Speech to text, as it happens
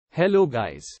Hello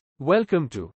guys. Welcome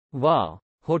to Wow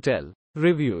Hotel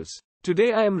Reviews.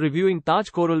 Today I am reviewing Taj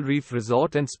Coral Reef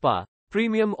Resort and Spa,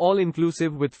 premium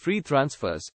all-inclusive with free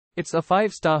transfers. It's a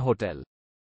 5-star hotel.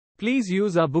 Please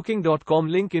use our booking.com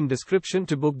link in description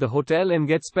to book the hotel and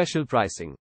get special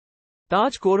pricing.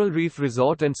 Taj Coral Reef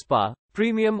Resort and Spa,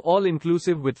 premium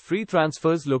all-inclusive with free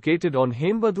transfers located on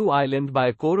Hembadhu Island by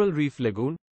a coral reef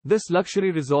lagoon. This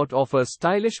luxury resort offers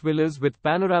stylish villas with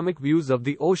panoramic views of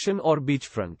the ocean or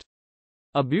beachfront.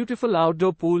 A beautiful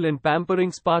outdoor pool and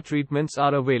pampering spa treatments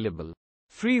are available.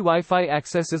 Free Wi-Fi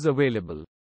access is available.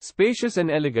 Spacious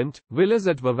and elegant, villas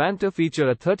at Vivanta feature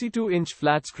a 32-inch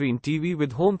flat-screen TV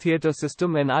with home theater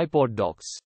system and iPod docks.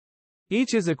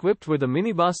 Each is equipped with a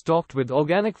minibar stocked with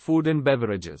organic food and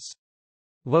beverages.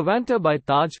 Vivanta by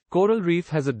Taj, Coral Reef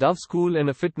has a dove school and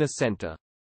a fitness center.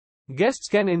 Guests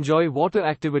can enjoy water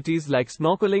activities like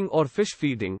snorkeling or fish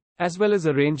feeding, as well as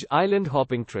arrange island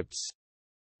hopping trips.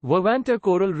 Vivanta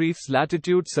Coral Reef's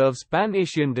Latitude serves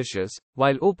Pan-Asian dishes,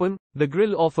 while open, the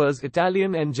grill offers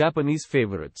Italian and Japanese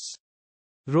favorites.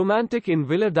 Romantic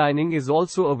in-villa dining is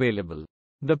also available.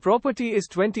 The property is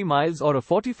 20 miles or a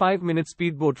 45-minute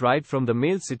speedboat ride from the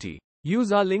main city.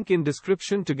 Use our link in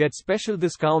description to get special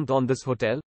discount on this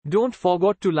hotel. Don't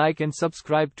forget to like and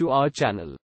subscribe to our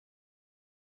channel.